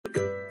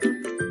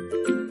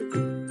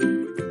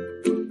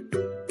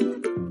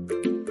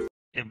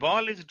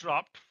ball is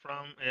dropped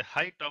from a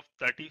height of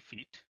 30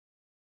 feet.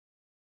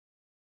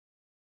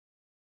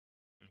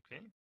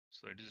 Okay,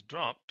 so it is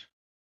dropped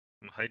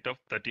from a height of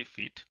 30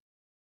 feet.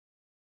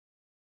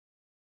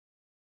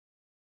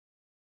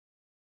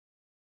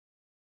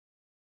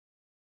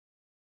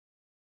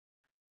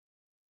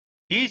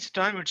 Each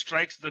time it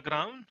strikes the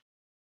ground,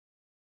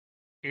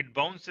 it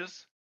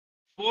bounces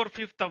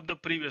 4/5 of the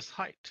previous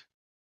height.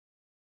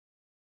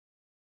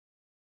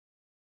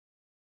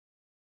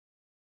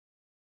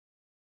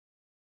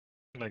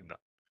 Like that.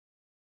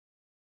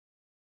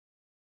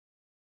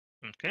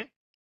 Okay.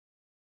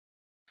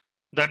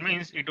 That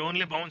means it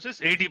only bounces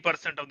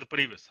 80% of the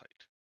previous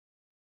height.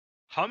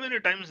 How many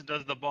times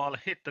does the ball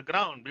hit the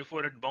ground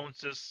before it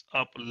bounces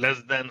up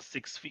less than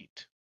 6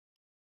 feet?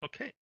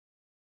 Okay.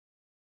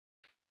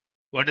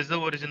 What is the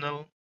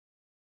original?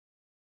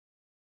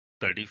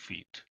 30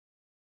 feet.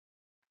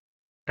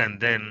 And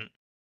then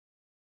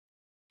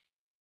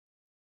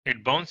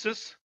it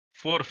bounces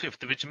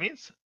 4/5, which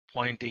means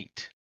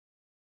 0.8.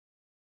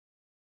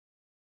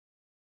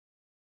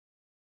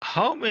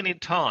 How many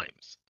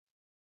times?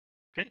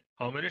 Okay,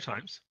 how many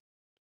times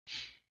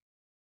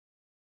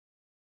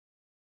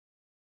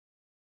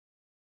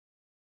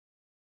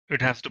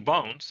it has to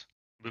bounce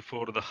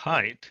before the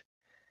height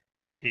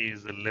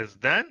is less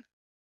than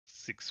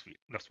 6 feet?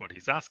 That's what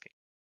he's asking.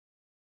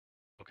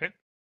 Okay.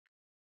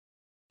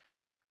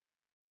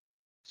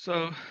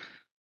 So,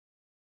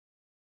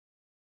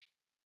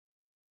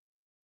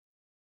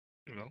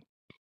 well,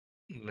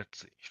 let's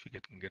see if we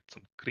can get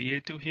some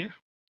creative here.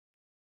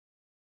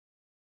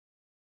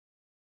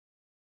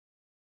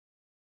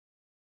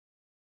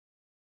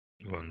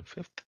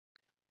 1/5.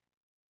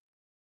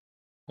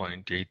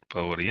 0.8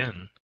 power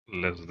n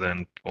less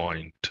than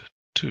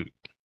 0.2.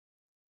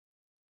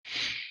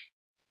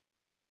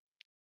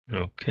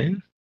 Okay.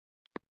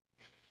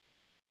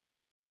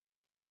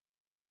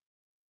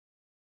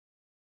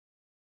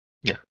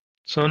 Yeah.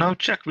 So now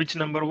check which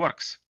number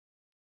works.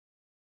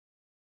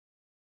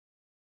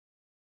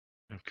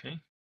 Okay.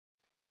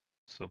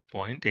 So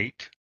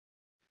 0.8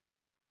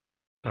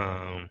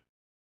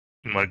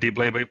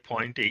 multiply by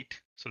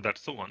 0.8. So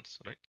that's the ones,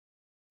 right?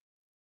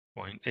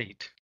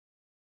 0.8.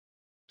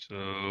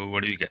 So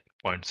what do you get?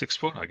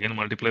 0.64. Again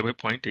multiply by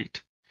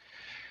 0.8.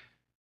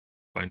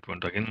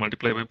 0.1. Again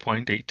multiply by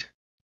 0.8.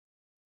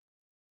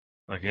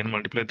 Again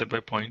multiply that by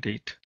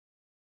 0.8.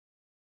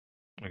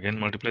 Again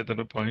multiply that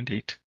by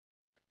 0.8.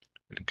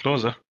 Getting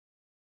closer.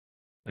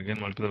 Again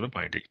multiply by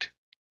 0.8.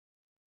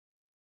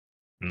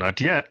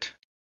 Not yet.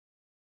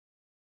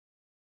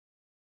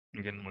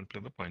 Again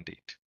multiply by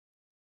 0.8.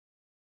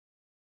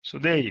 So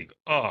there you go.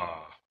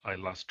 Ah, I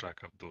lost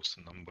track of those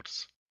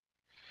numbers.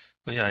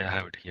 Oh yeah, I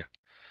have it here.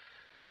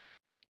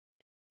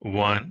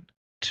 1,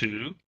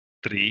 2,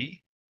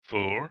 3,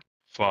 4,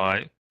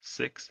 5,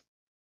 6,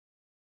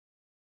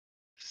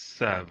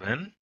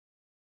 7.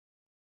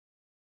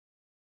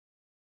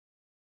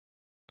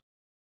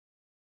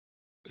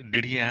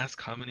 Did he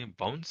ask how many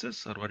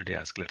bounces or what did he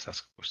ask? Let's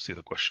see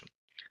the question.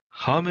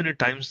 How many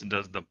times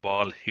does the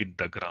ball hit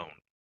the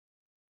ground?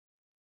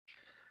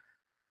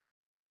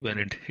 When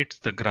it hits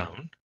the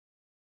ground,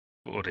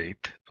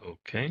 4/8.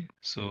 Okay,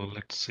 so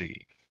let's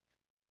see.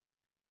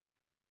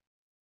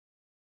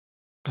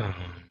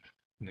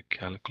 The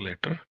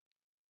calculator.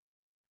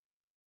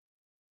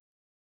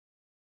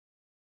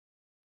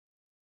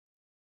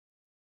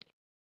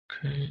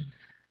 Okay.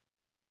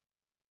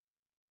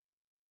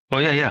 Oh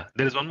yeah.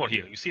 There is one more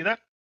here. You see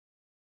that?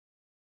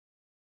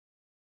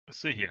 Let's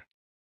see here.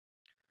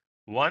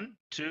 1,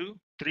 2,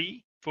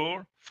 3,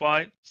 4,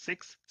 5,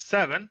 6,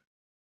 7.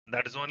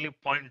 That is only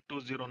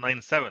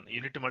 0.2097.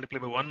 You need to multiply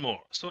by one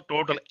more. So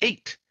total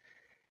 8.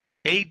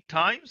 8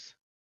 times.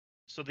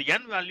 So the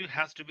n value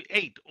has to be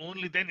 8.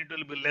 Only then it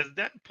will be less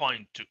than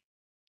 0.2.